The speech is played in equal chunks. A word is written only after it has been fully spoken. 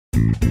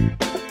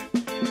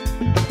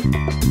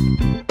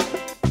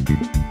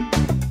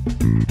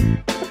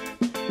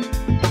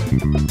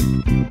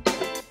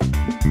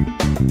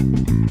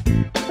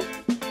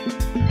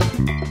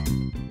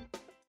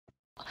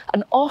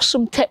An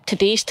awesome tip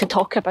today is to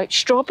talk about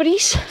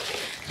strawberries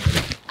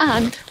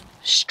and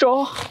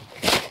straw.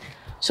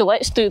 So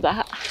let's do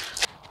that.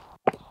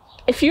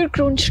 If you're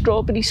growing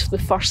strawberries for the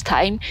first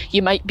time,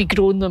 you might be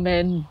growing them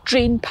in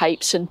drain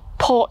pipes and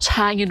pots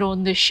hanging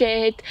on the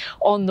shed,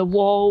 on the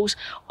walls,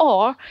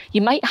 or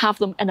you might have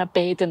them in a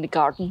bed in the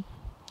garden.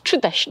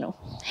 Traditional.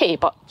 Hey,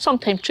 but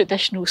sometimes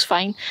traditional's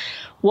fine.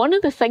 One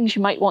of the things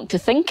you might want to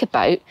think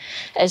about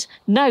is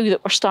now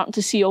that we're starting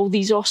to see all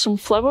these awesome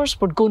flowers,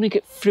 we're going to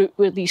get fruit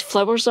where these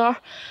flowers are.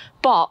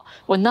 But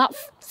when that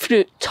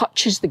fruit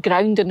touches the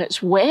ground and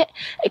it's wet,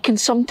 it can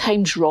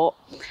sometimes rot.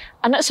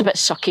 And that's a bit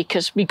sucky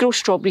because we grow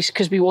strawberries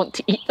because we want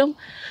to eat them.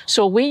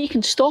 So a way you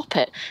can stop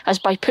it is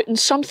by putting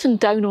something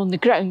down on the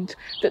ground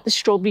that the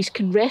strawberries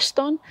can rest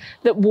on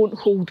that won't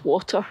hold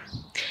water.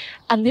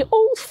 And the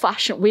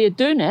old-fashioned way of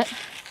doing it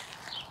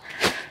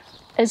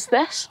is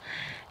this.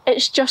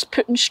 It's just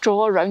putting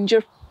straw around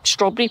your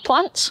strawberry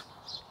plants.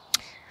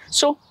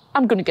 So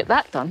I'm going to get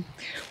that done.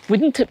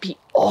 Wouldn't it be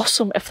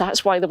awesome if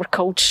that's why they were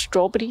called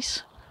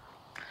strawberries?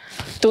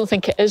 Don't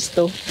think it is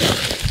though.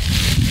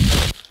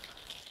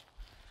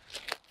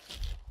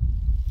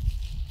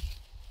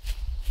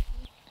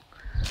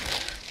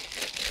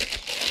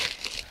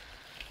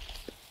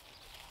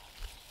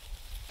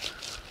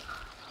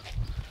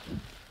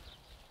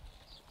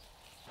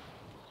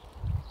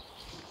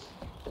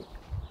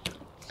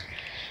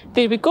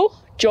 There we go,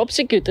 job's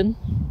a good one.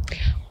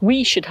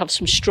 We should have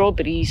some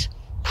strawberries,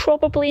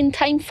 probably in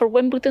time for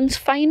Wimbledon's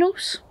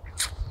finals.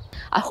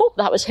 I hope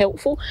that was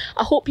helpful.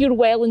 I hope you're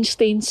well and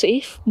staying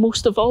safe.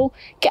 Most of all,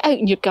 get out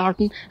in your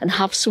garden and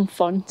have some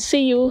fun.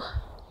 See you.